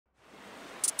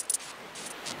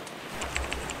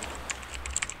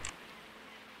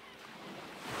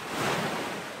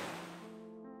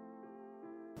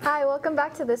welcome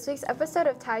back to this week's episode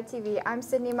of Tide TV. I'm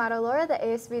Sydney Matalora, the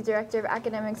ASB Director of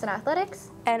Academics and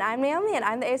Athletics. And I'm Naomi, and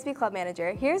I'm the ASB Club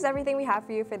Manager. Here's everything we have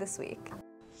for you for this week.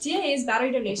 TIA's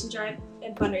battery donation drive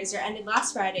and fundraiser ended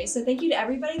last Friday, so thank you to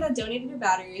everybody that donated their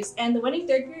batteries, and the winning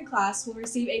third period class will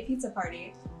receive a pizza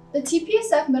party. The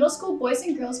TPSF Middle School Boys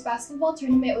and Girls Basketball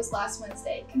Tournament was last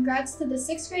Wednesday. Congrats to the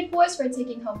 6th grade boys for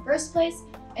taking home first place,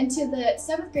 and to the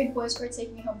 7th grade boys for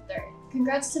taking home third.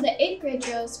 Congrats to the 8th grade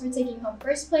girls for taking home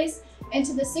first place, and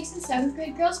to the 6th and 7th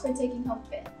grade girls for taking home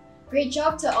fifth. Great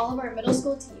job to all of our middle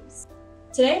school teams.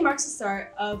 Today marks the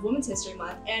start of Women's History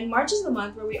Month, and March is the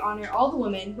month where we honor all the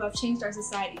women who have changed our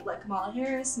society, like Kamala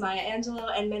Harris, Maya Angelou,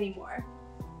 and many more.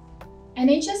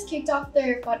 NHS kicked off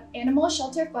their animal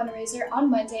shelter fundraiser on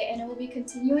Monday, and it will be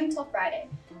continuing till Friday.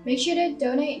 Make sure to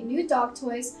donate new dog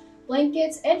toys,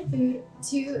 blankets, and food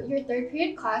to your third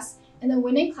period class, and the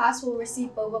winning class will receive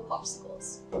boba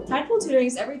popsicles. Tide Pool tutoring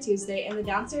is every Tuesday in the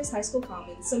downstairs high school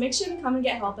commons, so make sure to come and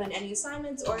get help on any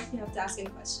assignments or if you have to ask any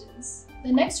questions.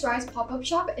 The next Rise pop-up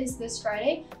shop is this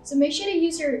Friday, so make sure to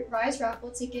use your Rise raffle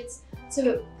tickets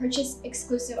to purchase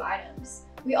exclusive items.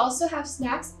 We also have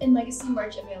snacks and legacy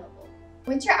merch available.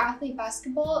 Winter Athlete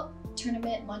Basketball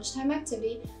Tournament lunchtime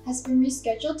activity has been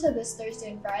rescheduled to this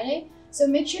Thursday and Friday, so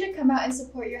make sure to come out and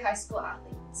support your high school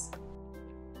athletes.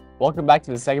 Welcome back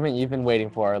to the segment you've been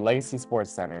waiting for, Legacy Sports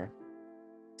Center.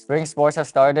 Spring sports have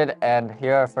started, and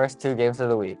here are our first two games of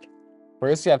the week.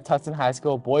 First, we have Tucson High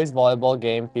School boys volleyball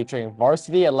game featuring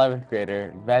varsity 11th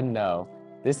grader Ven No.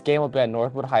 This game will be at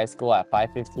Northwood High School at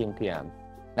 5:15 p.m.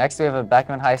 Next, we have a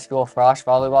Beckman High School frosh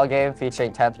volleyball game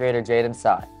featuring 10th grader Jaden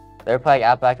Tsai. They're playing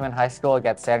at Beckman High School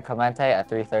against San Clemente at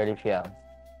 3:30 p.m.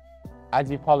 As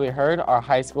you've probably heard, our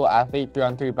high school athlete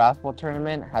 3-on-3 basketball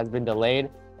tournament has been delayed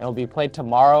and will be played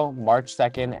tomorrow, March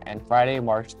 2nd, and Friday,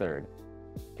 March 3rd.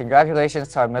 Congratulations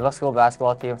to our middle school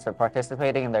basketball teams for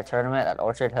participating in their tournament at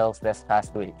Orchard Hills this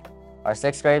past week. Our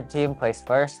 6th grade team placed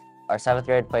first, our 7th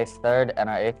grade placed third, and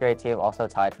our 8th grade team also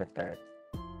tied for third.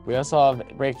 We also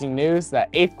have breaking news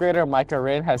that 8th grader Micah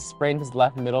Rin has sprained his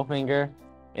left middle finger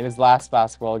in his last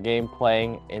basketball game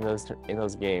playing in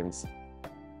those games.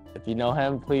 If you know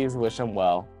him, please wish him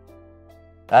well.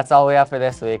 That's all we have for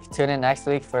this week. Tune in next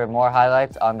week for more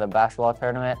highlights on the basketball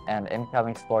tournament and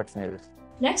incoming sports news.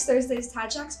 Next Thursday's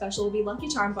Tide Shack special will be Lucky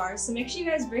Charm bars, so make sure you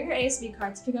guys bring your ASB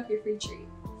card to pick up your free treat.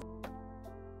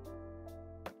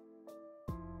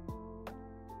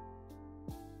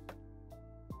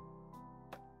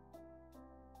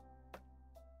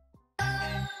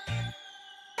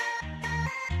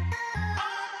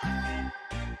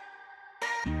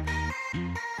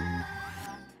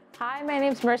 Hi, my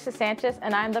name is Marissa Sanchez,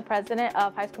 and I'm the president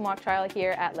of High School Mock Trial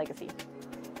here at Legacy.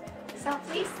 So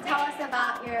please tell us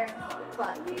about your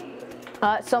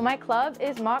club. So my club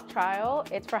is Mock Trial.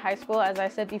 It's for high school, as I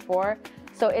said before.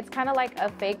 So it's kind of like a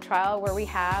fake trial where we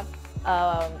have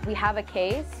a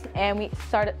case and we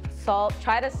try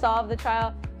to solve the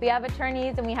trial. We have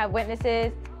attorneys and we have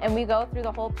witnesses, and we go through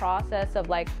the whole process of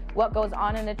like what goes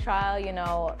on in the trial, you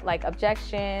know, like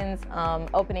objections,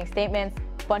 opening statements,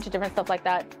 a bunch of different stuff like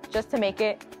that, just to make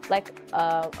it like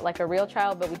a real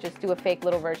trial, but we just do a fake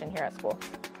little version here at school.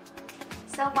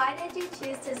 So why did you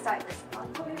choose to start this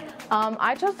club?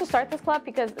 I chose to start this club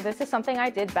because this is something I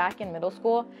did back in middle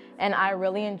school, and I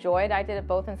really enjoyed. I did it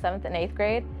both in 7th and 8th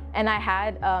grade, and I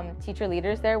had teacher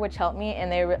leaders there which helped me,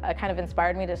 and they kind of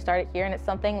inspired me to start it here, and it's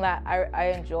something that I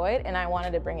enjoyed, and I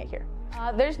wanted to bring it here.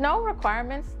 There's no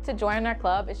requirements to join our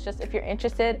club. It's just if you're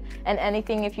interested in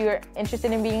anything, if you're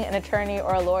interested in being an attorney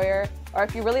or a lawyer, or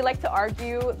if you really like to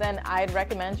argue, then I'd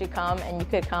recommend you come, and you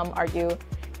could come argue.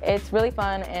 It's really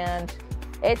fun, and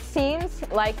it seems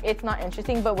like it's not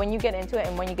interesting, but when you get into it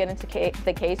and when you get into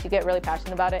the case, you get really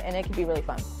passionate about it, and it can be really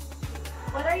fun.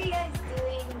 What are you guys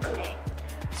doing today?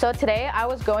 So today I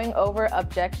was going over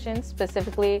objections,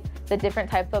 specifically the different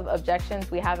types of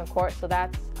objections we have in court. So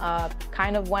that's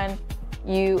kind of when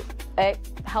it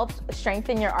helps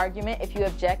strengthen your argument if you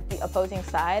object the opposing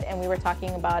side, and we were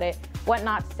talking about it, what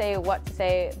not to say, what to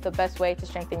say, the best way to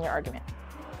strengthen your argument.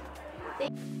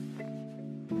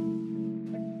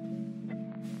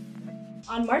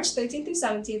 On March 13th through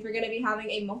 17th, we're going to be having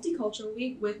a multicultural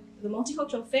week with the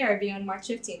Multicultural Fair being on March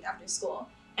 15th after school.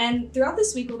 And throughout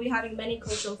this week, we'll be having many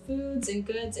cultural foods and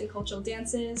goods and cultural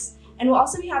dances. And we'll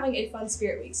also be having a fun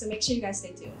spirit week, so make sure you guys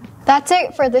stay tuned. That's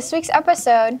it for this week's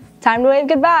episode. Time to wave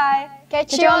goodbye.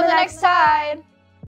 Catch you on the next Tide.